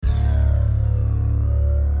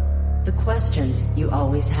The questions you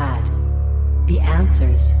always had. The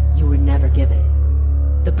answers you were never given.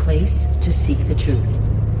 The place to seek the truth.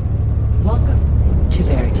 Welcome to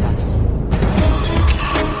Veritas.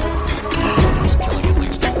 Killing at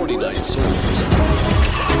least 49 soldiers.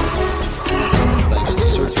 Thanks to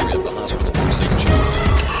surgery at the hospital for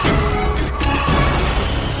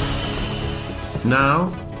 6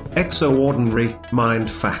 Now, extraordinary mind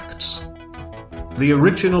facts. The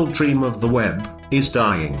original dream of the web is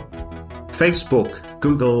dying. Facebook,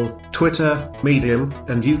 Google, Twitter, Medium,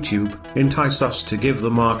 and YouTube entice us to give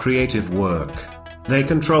them our creative work. They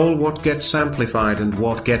control what gets amplified and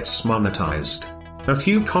what gets monetized. A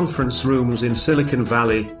few conference rooms in Silicon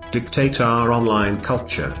Valley dictate our online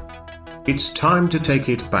culture. It's time to take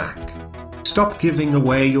it back. Stop giving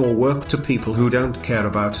away your work to people who don't care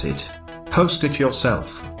about it. Host it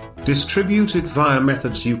yourself. Distribute it via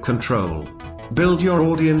methods you control. Build your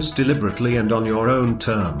audience deliberately and on your own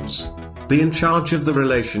terms. Be in charge of the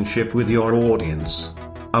relationship with your audience.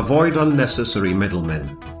 Avoid unnecessary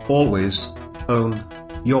middlemen. Always own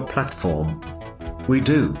your platform. We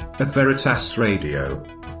do at Veritas Radio.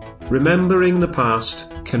 Remembering the past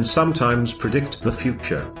can sometimes predict the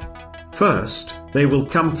future. First, they will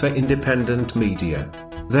come for independent media.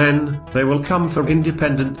 Then, they will come for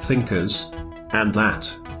independent thinkers. And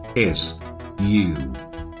that is you.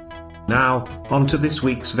 Now, on to this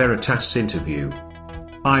week's Veritas interview.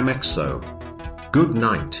 I'm Exo. Good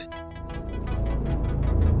night.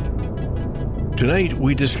 Tonight,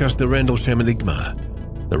 we discuss the Rendlesham Enigma.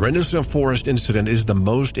 The Rendlesham Forest incident is the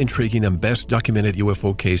most intriguing and best documented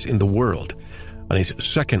UFO case in the world, and is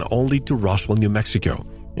second only to Roswell, New Mexico,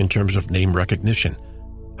 in terms of name recognition.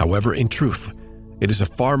 However, in truth, it is a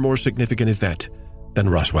far more significant event than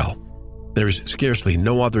Roswell. There is scarcely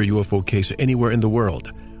no other UFO case anywhere in the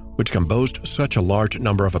world which can boast such a large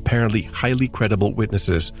number of apparently highly credible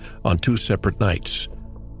witnesses on two separate nights,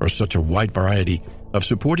 or such a wide variety of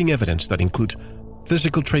supporting evidence that includes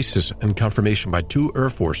physical traces and confirmation by two Air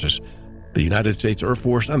Forces, the United States Air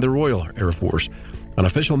Force and the Royal Air Force, an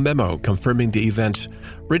official memo confirming the events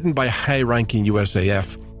written by a high-ranking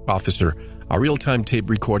USAF officer, a real-time tape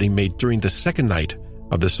recording made during the second night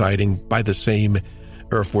of the sighting by the same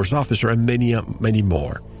Air Force officer, and many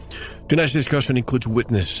more. Tonight's discussion includes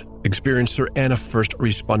witness, experiencer, and a first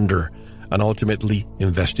responder, and ultimately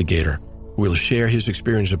investigator, who will share his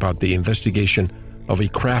experience about the investigation of a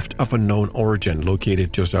craft of unknown origin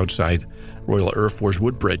located just outside Royal Air Force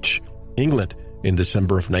Woodbridge, England, in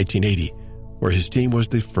December of 1980, where his team was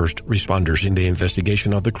the first responders in the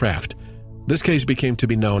investigation of the craft. This case became to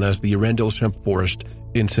be known as the Rendlesham Forest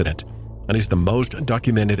Incident, and is the most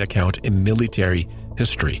documented account in military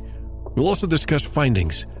history. We'll also discuss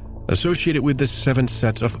findings associated with the 7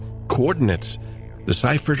 sets of coordinates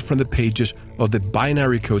deciphered from the pages of the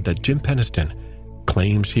binary code that Jim Penniston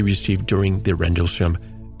claims he received during the Rendlesham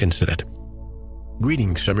incident.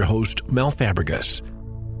 Greetings, I'm your host, Mel Fabregas.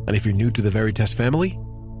 And if you're new to the Veritas family,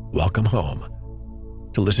 welcome home.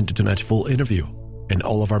 To listen to tonight's full interview and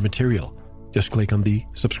all of our material, just click on the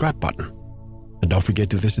subscribe button. And don't forget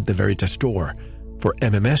to visit the Veritas store for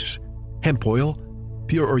MMS, hemp oil,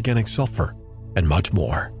 pure organic sulfur, and much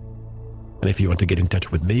more. And if you want to get in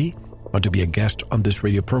touch with me, want to be a guest on this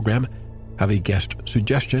radio program, have a guest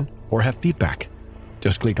suggestion, or have feedback,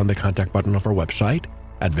 just click on the contact button of our website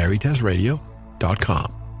at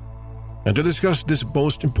veritasradio.com. And to discuss this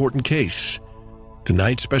most important case,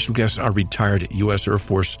 tonight's special guests are retired U.S. Air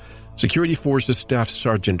Force Security Forces Staff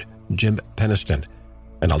Sergeant Jim Penniston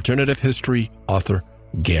and alternative history author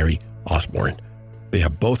Gary Osborn. They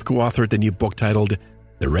have both co-authored the new book titled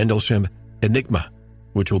The Rendlesham Enigma,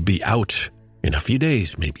 which will be out in a few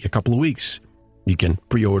days, maybe a couple of weeks. You can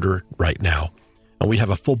pre-order right now. And we have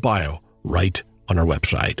a full bio right on our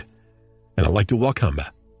website. And I'd like to welcome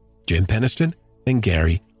Jim Penniston and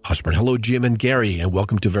Gary Osborn. Hello, Jim and Gary, and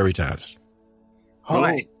welcome to Veritas.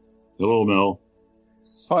 Hi. Hello, Mel.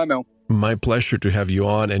 Hi, Mel. My pleasure to have you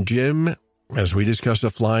on. And Jim, as we discussed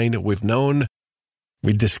offline,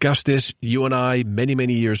 we discussed this, you and I,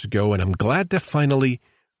 many years ago, and I'm glad that finally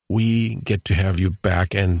we get to have you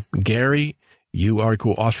back. And Gary, you are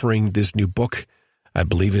co-authoring this new book. I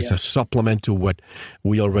believe it's a supplement to what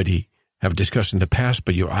we already have discussed in the past,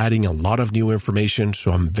 but you're adding a lot of new information,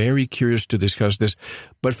 so I'm very curious to discuss this.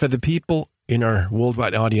 But for the people in our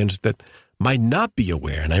worldwide audience that might not be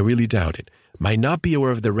aware, and I really doubt it, might not be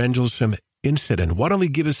aware of the Rendlesham incident, why don't we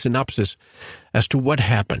give a synopsis as to what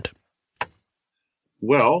happened?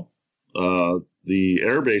 Well, the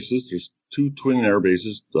air bases, there's two twin air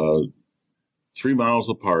bases, 3 miles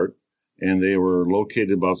apart, and they were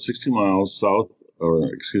located about 60 miles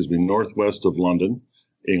northwest of London.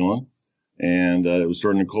 England, and it was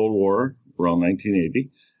during the Cold War, around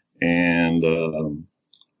 1980. And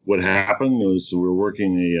what happened was we were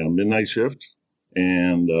working a midnight shift,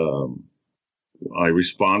 and I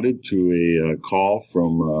responded to a call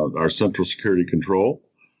from our Central Security Control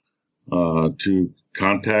to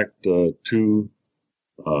contact two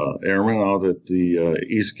airmen out at the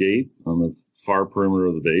East Gate on the far perimeter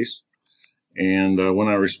of the base. And when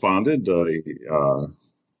I responded,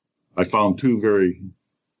 I found two very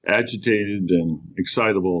agitated and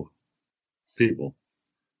excitable people.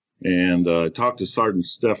 And I talked to Sergeant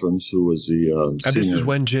Steffens, who was the And this senior- is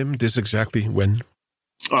when, Jim? This is exactly when?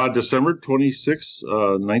 December 26,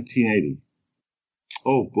 1980.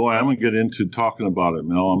 Oh, boy, I'm going to get into talking about it,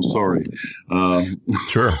 Mel. I'm sorry.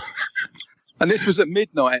 Sure. And this was at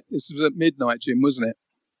midnight. This was at midnight, Jim, wasn't it?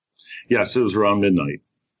 Yes, it was around midnight.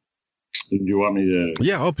 Do you want me to?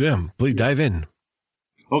 Yeah, please dive in.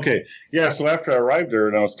 Okay. Yeah, so after I arrived there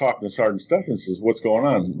and I was talking to Sergeant Steffens, says, "What's going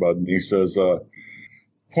on, bud?" And he says,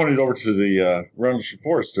 pointed over to the Rendlesham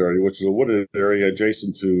Forest area, which is a wooded area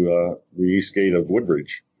adjacent to the east gate of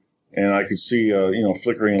Woodbridge. And I could see,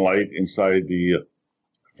 flickering light inside the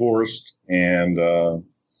forest. And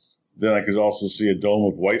then I could also see a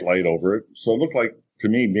dome of white light over it. So it looked like, to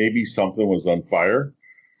me, maybe something was on fire.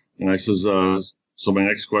 And I says, so my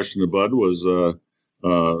next question to Bud was,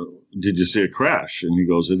 did you see a crash? And he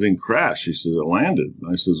goes, it didn't crash. He said, it landed.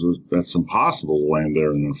 I says, well, that's impossible to land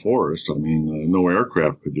there in the forest. I mean, no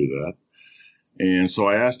aircraft could do that. And so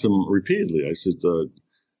I asked him repeatedly. I said,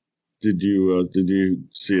 did you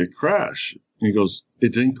see a crash? And he goes,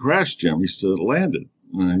 it didn't crash, Jim. He said, it landed.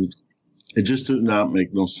 And it just did not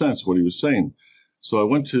make no sense what he was saying. So I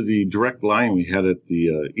went to the direct line we had at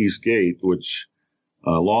the East Gate, which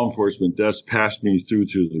law enforcement desk passed me through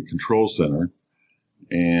to the control center.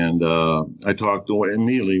 And I talked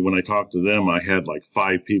immediately when I talked to them. I had like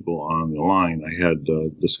 5 people on the line. I had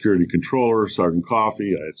the security controller, Sergeant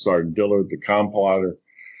Coffey. I had Sergeant Dillard, the comm plotter.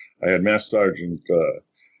 I had Master Sergeant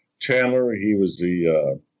Chandler. He was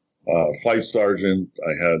the flight sergeant.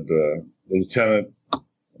 I had Lieutenant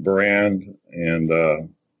Brand, and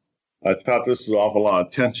I thought this was an awful lot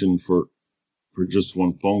of tension for just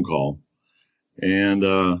one phone call. And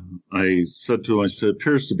I said to him, I said, it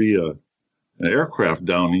appears to be an aircraft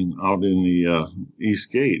downing out in the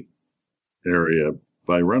East Gate area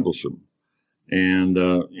by Rendlesham. And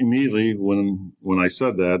immediately when I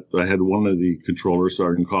said that, I had one of the controllers,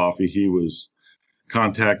 Sergeant Coffey. He was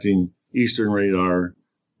contacting Eastern Radar,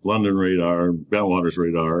 London Radar, Bentwaters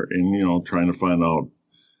Radar, and, trying to find out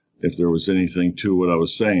if there was anything to what I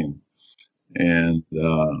was saying. And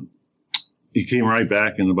he came right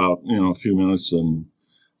back in about, a few minutes and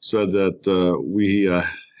said that we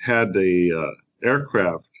had a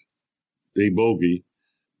aircraft, a bogey,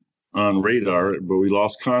 on radar, but we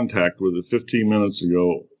lost contact with it 15 minutes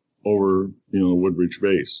ago over, the Woodbridge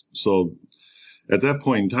base. So at that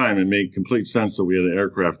point in time, it made complete sense that we had an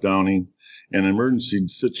aircraft downing. An emergency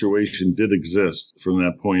situation did exist from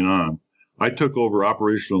that point on. I took over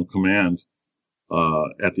operational command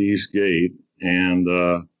at the East Gate, and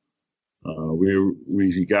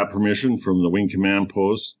we got permission from the wing command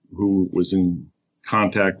post, who was in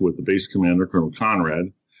contact with the base commander, Colonel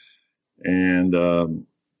Conrad, and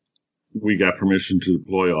we got permission to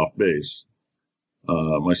deploy off base.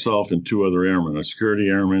 Myself and 2 other airmen, a security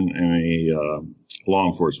airman and a law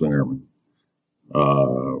enforcement airman.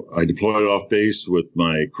 I deployed off base with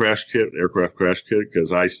my crash kit, aircraft crash kit,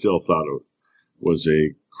 because I still thought it was a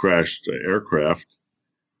crashed aircraft.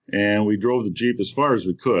 And we drove the Jeep as far as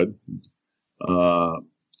we could.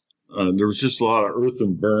 There was just a lot of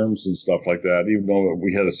earthen berms and stuff like that. Even though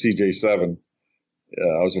we had a CJ7,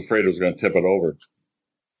 I was afraid it was going to tip it over.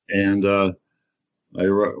 And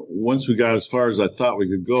once we got as far as I thought we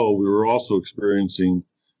could go, we were also experiencing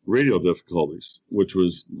radio difficulties, which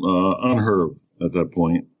was unheard of at that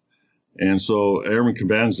point. And so Airman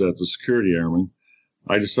Cabanza, the security airman,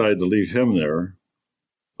 I decided to leave him there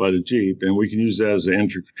by the Jeep, and we can use that as an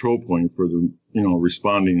entry control point for the,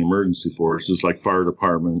 responding emergency forces like fire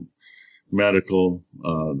department, medical,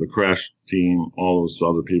 the crash team, all those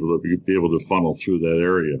other people that would be able to funnel through that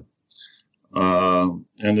area.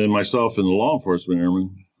 And then myself and the law enforcement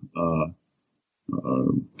airman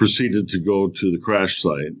proceeded to go to the crash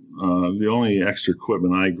site. The only extra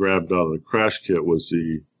equipment I grabbed out of the crash kit was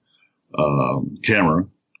the camera.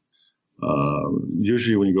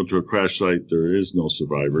 Usually when you go to a crash site, there is no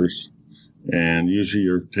survivors. And usually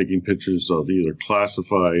you're taking pictures of either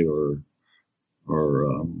classified or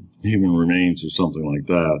human remains or something like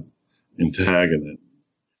that and tagging it.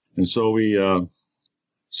 And so we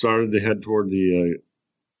started to head toward the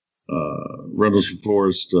Rendlesham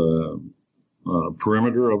Forest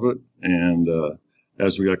perimeter of it. And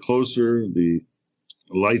as we got closer, the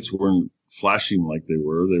lights weren't flashing like they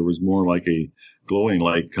were. There was more like a glowing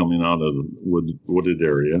light coming out of the wooded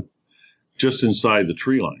area just inside the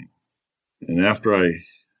tree line. And after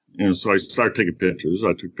so I started taking pictures.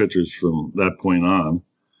 I took pictures from that point on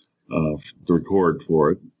to record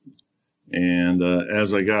for it. And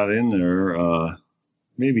as I got in there,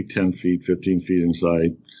 maybe 10 feet, 15 feet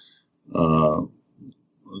inside,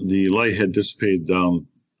 the light had dissipated down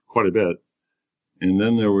quite a bit. And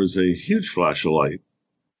then there was a huge flash of light.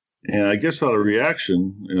 And I guess out of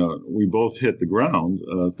reaction, we both hit the ground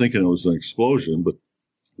thinking it was an explosion, but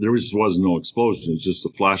there just was no explosion. It's just a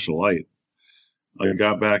flash of light. I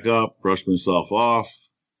got back up, brushed myself off,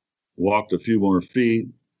 walked a few more feet,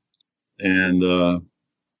 and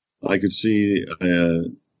I could see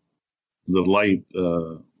the light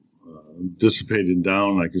dissipated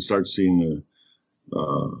down. I could start seeing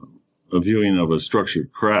a viewing of a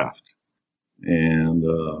structured craft. And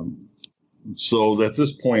so at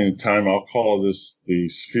this point in time, I'll call this the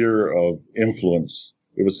sphere of influence.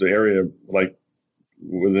 It was the area like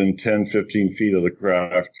within 10, 15 feet of the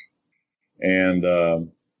craft. And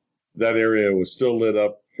that area was still lit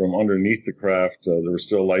up from underneath the craft. There was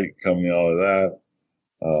still light coming out of that.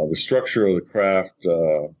 The structure of the craft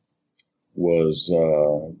was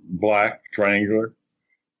black, triangular,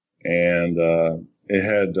 and it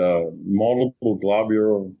had multiple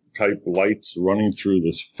globular type lights running through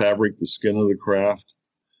this fabric, the skin of the craft,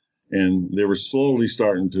 and they were slowly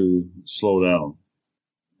starting to slow down.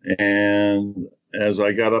 And as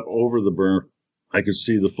I got up over the burn, I could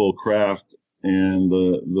see the full craft, and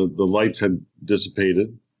the lights had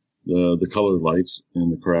dissipated, the colored lights in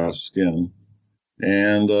the craft skin.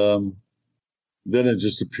 And then it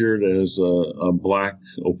just appeared as a black,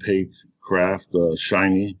 opaque craft,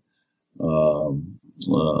 shiny,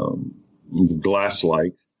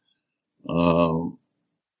 glass-like.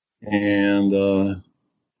 And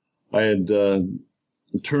I had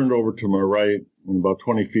turned over to my right, and about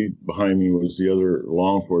 20 feet behind me was the other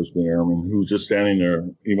law enforcement airman who was just standing there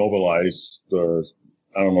immobilized. I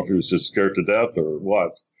don't know if he was just scared to death or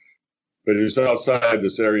what, but he was outside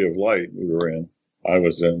this area of light I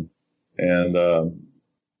was in. And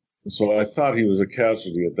so I thought he was a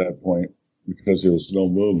casualty at that point because there was no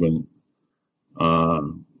movement.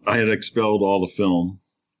 I had expelled all the film.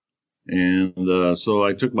 And so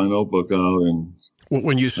I took my notebook out and...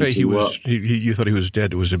 When you say you thought he was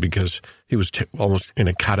dead, was it because he was almost in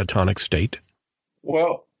a catatonic state?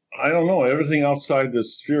 Well, I don't know. Everything outside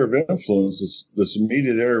this sphere of influence, this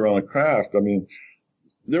immediate area around the craft, I mean,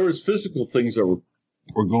 there was physical things that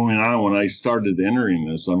were going on when I started entering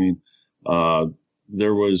this. I mean,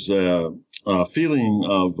 there was a feeling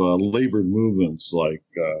of labored movements, like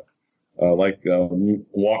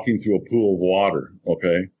walking through a pool of water,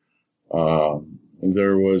 okay?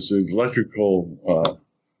 There was electrical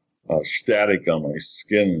static on my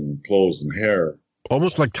skin and clothes and hair.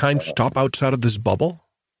 Almost like time stopped outside of this bubble?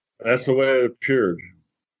 That's the way it appeared.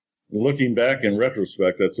 Looking back in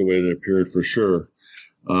retrospect, that's the way it appeared for sure.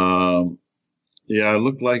 Yeah, it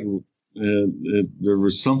looked like there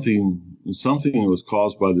was something that was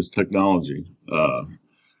caused by this technology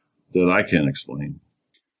that I can't explain.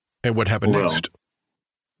 And what happened next?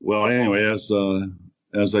 Well, anyway,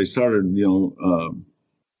 as I started,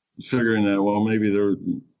 figuring that, well, maybe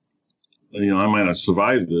I might have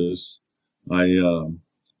survived this. I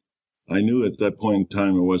knew at that point in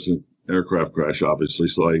time it wasn't an aircraft crash, obviously.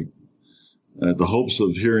 So at the hopes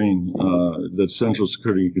of hearing that Central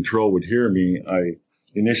Security Control would hear me, I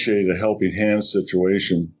initiated a helping hand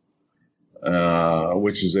situation,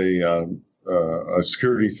 which is a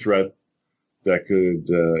security threat that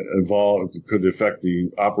could affect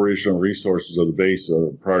the operational resources of the base,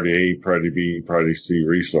 priority A, priority B, priority C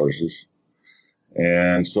resources.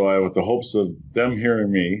 And so with the hopes of them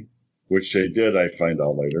hearing me, which they did, I find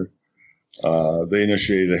out later, they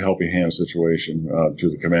initiated a helping hand situation to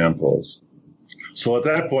the command post. So at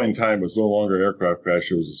that point in time, it was no longer an aircraft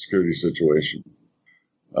crash, it was a security situation.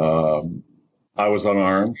 I was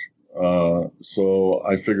unarmed, so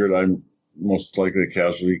I figured I'm most likely a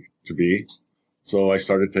casualty to be. So I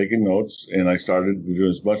started taking notes, and I started to do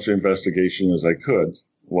as much investigation as I could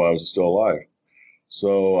while I was still alive.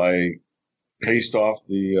 So I paced off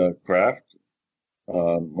the craft.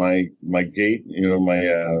 My gait,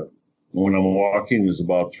 when I'm walking is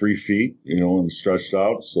about 3 feet, and stretched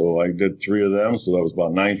out. So I did 3 of them, so that was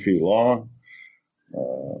about 9 feet long.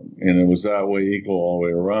 And it was that way equal all the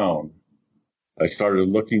way around. I started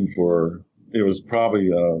looking for, it was probably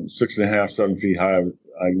 6.5, 7 feet high.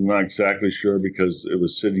 I'm not exactly sure because it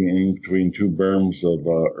was sitting in between two berms of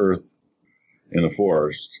earth in a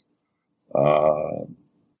forest.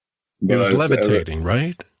 It was levitating,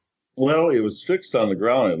 right? Well, it was fixed on the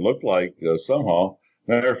ground. It looked like somehow.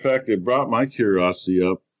 Matter of fact, it brought my curiosity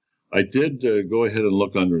up. I did go ahead and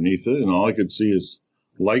look underneath it, and all I could see is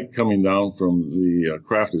light coming down from the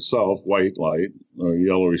craft itself, white light, or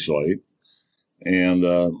yellowish light. And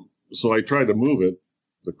so I tried to move it,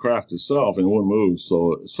 the craft itself, and it wouldn't move.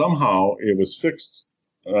 So somehow it was fixed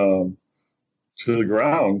to the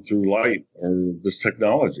ground through light or this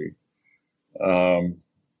technology.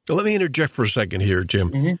 Let me interject for a second here,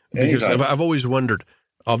 Jim, because I've always wondered.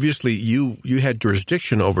 Obviously, you had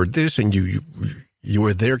jurisdiction over this, and you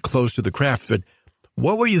were there close to the craft. But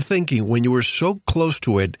what were you thinking when you were so close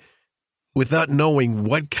to it, without knowing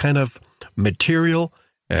what kind of material?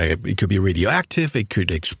 It could be radioactive. It could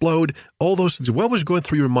explode. All those things. What was going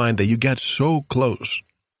through your mind that you got so close?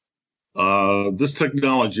 This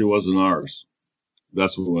technology wasn't ours.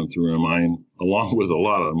 That's what went through my mind, along with a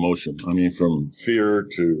lot of emotion. I mean, from fear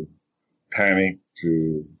to panic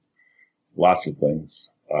to lots of things,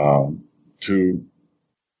 to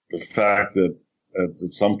the fact that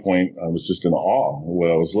at some point I was just in awe of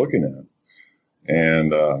what I was looking at.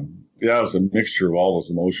 And it was a mixture of all those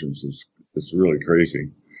emotions. It's really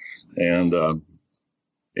crazy. And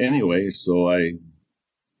anyway, so I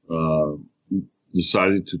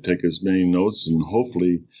decided to take as many notes and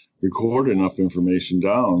hopefully record enough information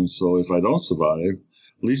down so if I don't survive,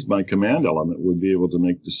 at least my command element would be able to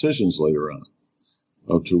make decisions later on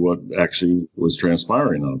to what actually was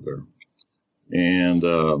transpiring out there. And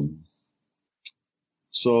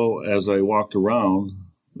so as I walked around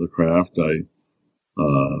the craft, I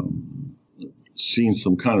seen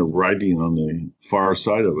some kind of writing on the far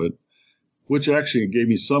side of it, which actually gave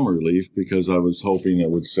me some relief because I was hoping it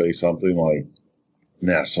would say something like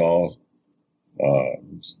Nassau, a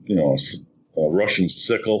Russian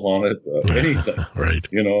sickle on it, anything, right?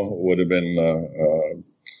 Would have been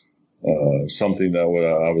something that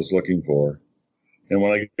I was looking for. And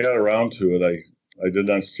when I got around to it, I did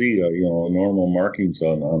not see normal markings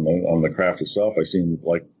on the craft itself. I seen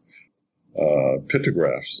like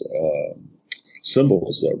pictographs,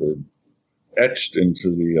 symbols that were etched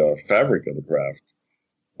into the fabric of the craft,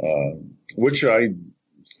 which I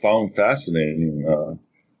found fascinating.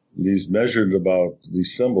 These measured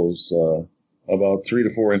these symbols about 3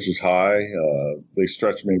 to 4 inches high. They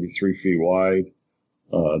stretch maybe 3 feet wide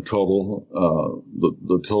total,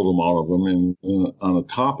 the total amount of them. And on the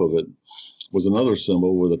top of it was another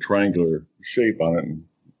symbol with a triangular shape on it and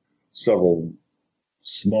several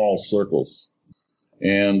small circles.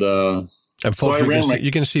 And folks,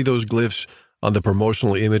 you can see those glyphs on the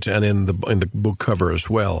promotional image and in the book cover as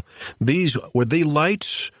well. Were they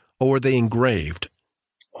lights or were they engraved?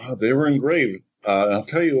 They were engraved. I'll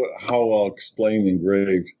tell you how I'll explain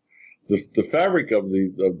engraved. The fabric of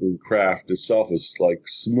the craft itself is like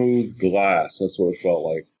smooth glass. That's what it felt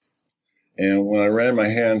like. And when I ran my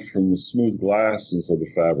hand from the smooth glassness of the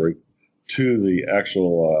fabric to the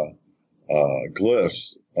actual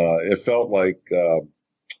glyphs, it felt like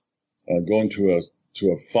going to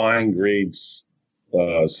a fine grade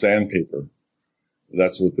sandpaper.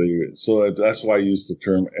 That's what they use. So that's why I used the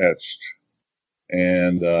term etched.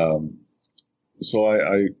 And so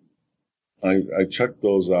I checked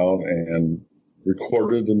those out and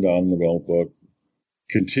recorded them down in the notebook.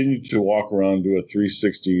 Continued to walk around, do a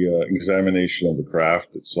 360 examination of the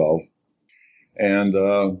craft itself, and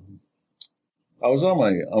I was on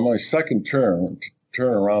my second turn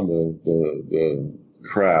around the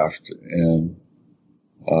craft, and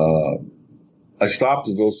I stopped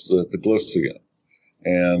at the glyphs again,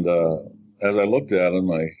 and as I looked at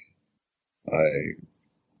them, I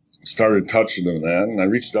started touching them then, and I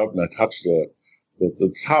reached up and I touched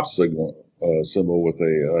the top symbol with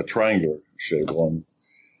a triangular shaped one.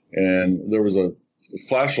 And there was a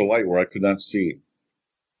flash of light where I could not see.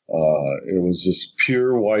 It was just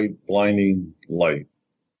pure white, blinding light.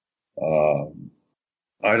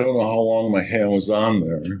 I don't know how long my hand was on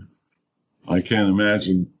there. I can't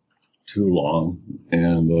imagine too long.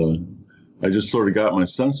 And I just sort of got my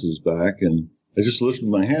senses back, and I just lifted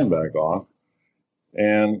my hand back off,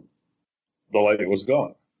 and the light was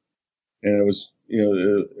gone. And it was,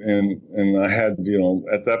 and I had,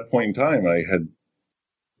 at that point in time, I had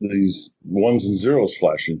these ones and zeros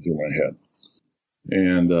flashing through my head.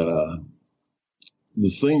 And the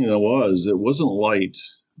thing it wasn't light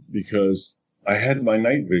because I had my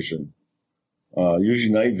night vision.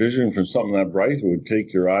 Usually night vision from something that bright would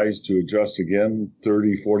take your eyes to adjust again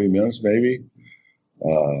 30, 40 minutes maybe.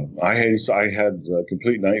 I had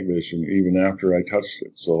complete night vision even after I touched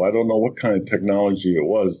it. So I don't know what kind of technology it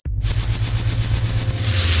was.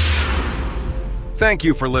 Thank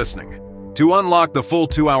you for listening. To unlock the full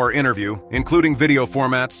 2-hour interview, including video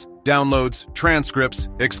formats, downloads, transcripts,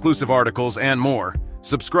 exclusive articles, and more,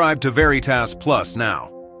 subscribe to Veritas Plus now.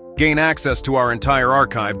 Gain access to our entire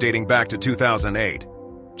archive dating back to 2008.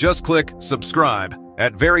 Just click subscribe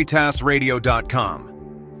at veritasradio.com.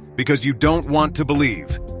 Because you don't want to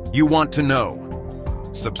believe, you want to know.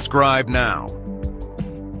 Subscribe now.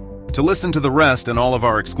 To listen to the rest and all of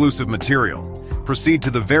our exclusive material, proceed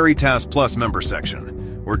to the Veritas Plus member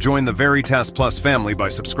section, or join the Veritas Plus family by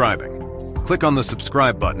subscribing. Click on the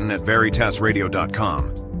subscribe button at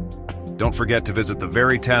veritasradio.com. Don't forget to visit the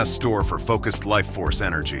Veritas store for focused life force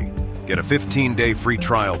energy. Get a 15-day free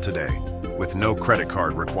trial today, with no credit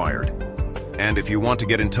card required. And if you want to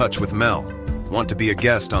get in touch with Mel, want to be a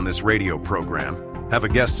guest on this radio program, have a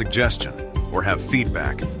guest suggestion, or have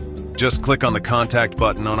feedback, just click on the contact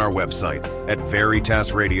button on our website at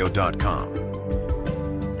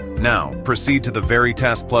veritasradio.com. Now, proceed to the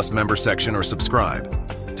Veritas Plus member section or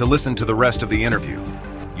subscribe to listen to the rest of the interview.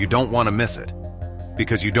 You don't want to miss it.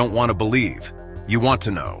 Because you don't want to believe, you want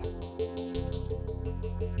to know.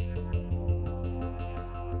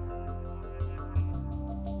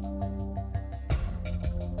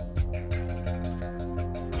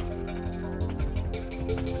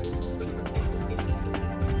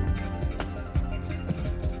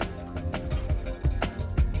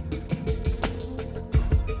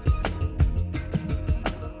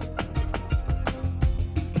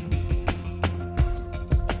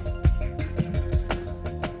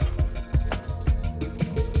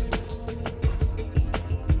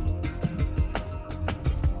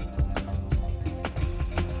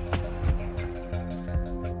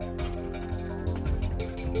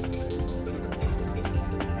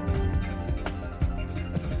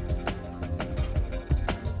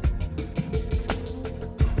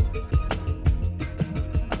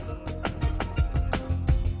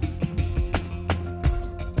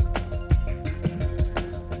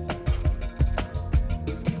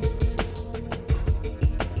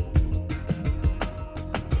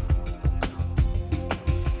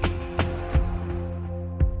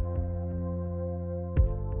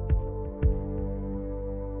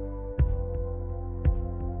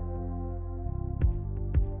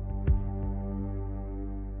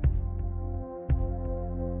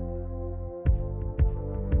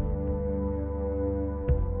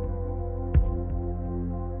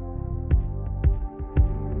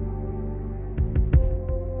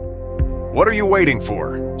 What are you waiting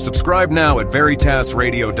for? Subscribe now at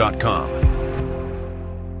veritasradio.com.